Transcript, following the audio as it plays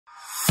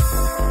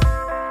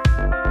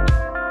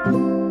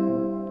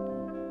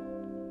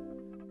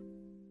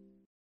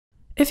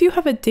If you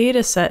have a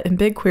data set in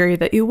BigQuery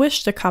that you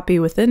wish to copy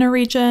within a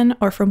region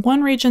or from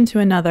one region to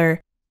another,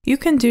 you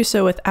can do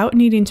so without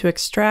needing to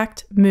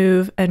extract,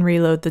 move, and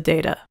reload the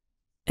data.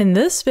 In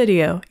this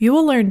video, you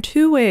will learn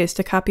 2 ways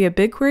to copy a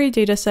BigQuery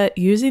dataset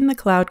using the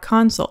Cloud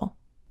Console.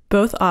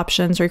 Both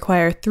options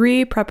require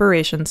 3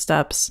 preparation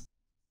steps.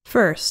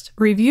 First,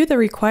 review the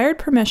required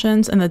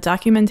permissions in the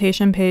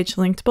documentation page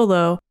linked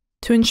below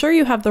to ensure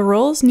you have the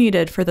roles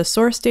needed for the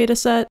source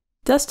dataset,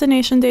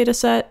 destination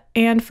dataset,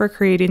 and for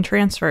creating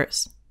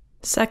transfers.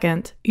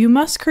 Second, you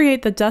must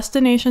create the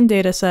destination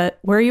dataset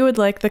where you would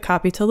like the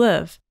copy to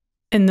live.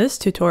 In this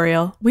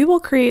tutorial, we will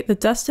create the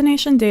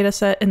destination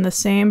dataset in the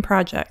same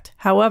project.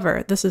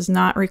 However, this is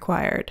not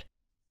required.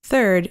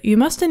 Third, you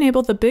must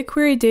enable the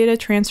BigQuery data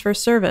transfer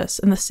service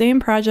in the same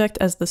project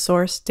as the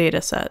source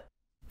dataset.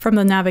 From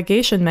the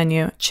navigation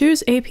menu,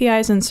 choose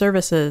APIs and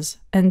Services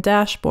and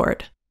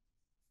Dashboard.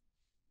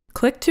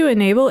 Click to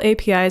enable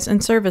APIs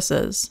and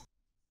Services.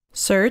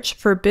 Search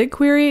for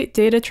BigQuery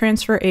Data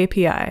Transfer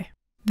API,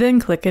 then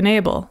click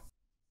Enable.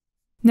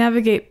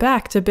 Navigate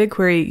back to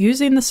BigQuery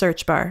using the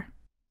search bar.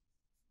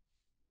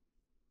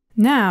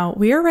 Now,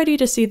 we are ready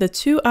to see the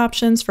 2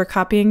 options for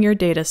copying your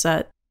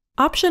dataset.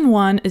 Option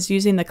 1 is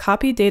using the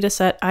Copy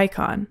Dataset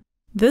icon.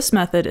 This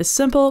method is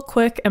simple,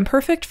 quick, and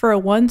perfect for a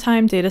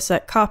one-time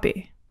dataset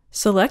copy.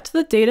 Select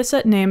the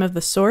dataset name of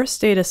the source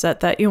dataset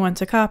that you want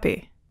to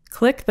copy.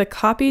 Click the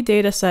Copy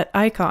Dataset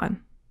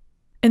icon.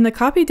 In the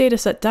Copy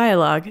Dataset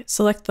dialog,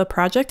 select the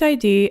project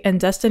ID and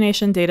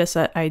destination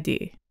dataset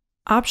ID.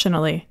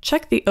 Optionally,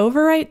 check the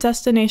Overwrite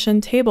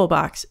Destination Table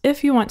box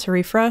if you want to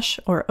refresh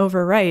or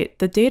overwrite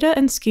the data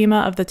and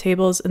schema of the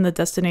tables in the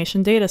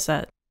destination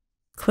dataset.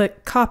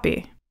 Click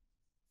Copy.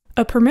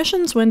 A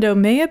permissions window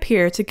may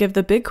appear to give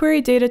the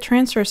BigQuery Data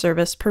Transfer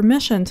Service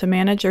permission to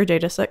manage your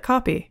dataset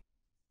copy.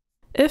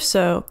 If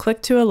so,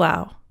 click to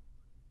Allow.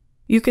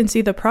 You can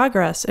see the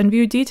progress and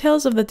view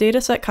details of the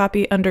dataset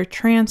copy under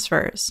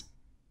Transfers.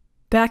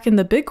 Back in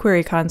the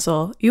BigQuery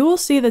console, you will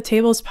see the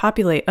tables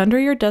populate under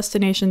your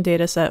destination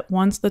dataset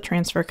once the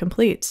transfer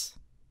completes.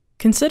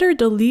 Consider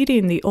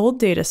deleting the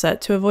old dataset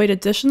to avoid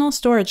additional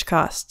storage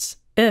costs,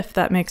 if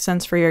that makes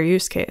sense for your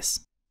use case.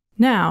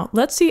 Now,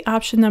 let's see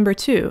option number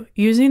 2,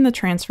 using the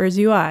Transfers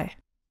UI.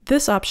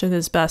 This option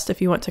is best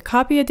if you want to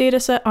copy a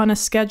dataset on a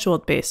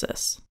scheduled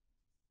basis.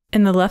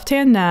 In the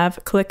left-hand nav,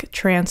 click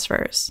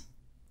Transfers.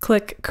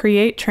 Click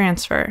Create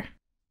Transfer.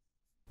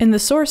 In the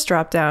Source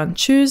dropdown,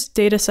 choose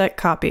Dataset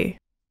Copy.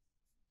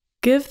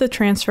 Give the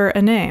transfer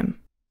a name.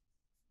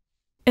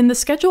 In the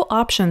Schedule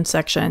Options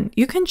section,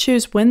 you can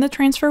choose when the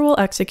transfer will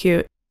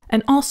execute,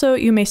 and also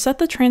you may set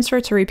the transfer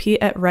to repeat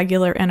at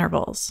regular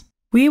intervals.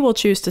 We will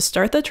choose to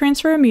start the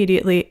transfer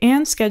immediately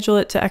and schedule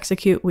it to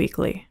execute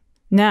weekly.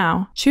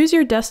 Now, choose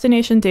your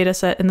destination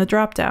dataset in the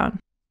dropdown.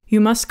 You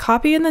must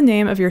copy in the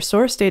name of your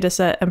source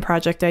dataset and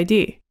project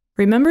ID.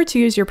 Remember to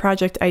use your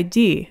project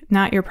ID,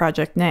 not your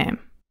project name.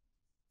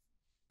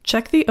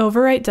 Check the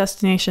Overwrite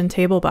Destination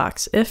Table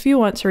box if you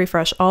want to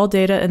refresh all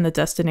data in the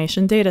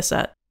destination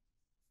dataset.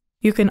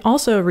 You can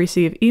also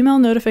receive email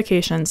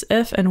notifications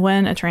if and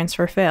when a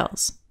transfer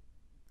fails.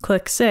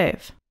 Click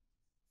Save.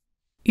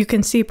 You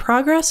can see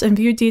progress and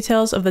view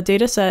details of the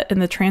dataset in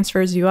the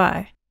Transfers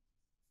UI.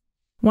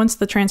 Once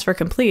the transfer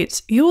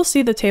completes, you will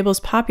see the tables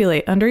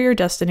populate under your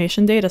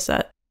destination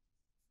dataset.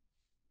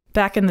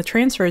 Back in the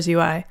Transfers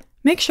UI,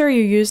 make sure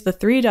you use the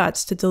 3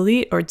 dots to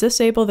delete or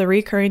disable the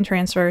recurring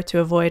transfer to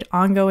avoid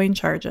ongoing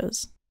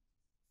charges.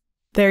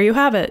 There you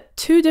have it,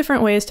 2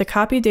 different ways to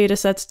copy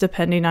datasets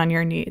depending on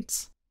your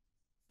needs.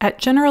 At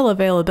general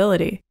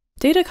availability,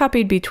 data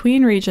copied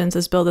between regions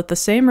is billed at the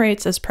same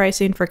rates as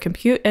pricing for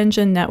compute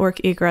engine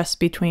network egress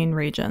between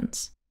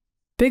regions.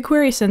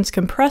 BigQuery sends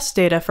compressed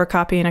data for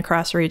copying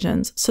across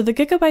regions, so the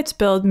gigabytes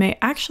billed may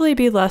actually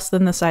be less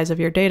than the size of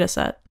your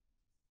dataset.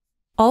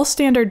 All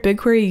standard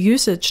BigQuery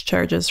usage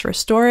charges for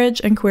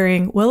storage and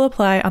querying will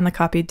apply on the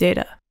copied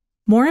data.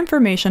 More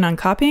information on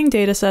copying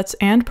datasets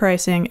and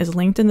pricing is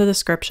linked in the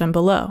description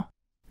below.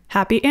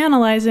 Happy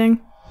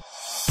analyzing!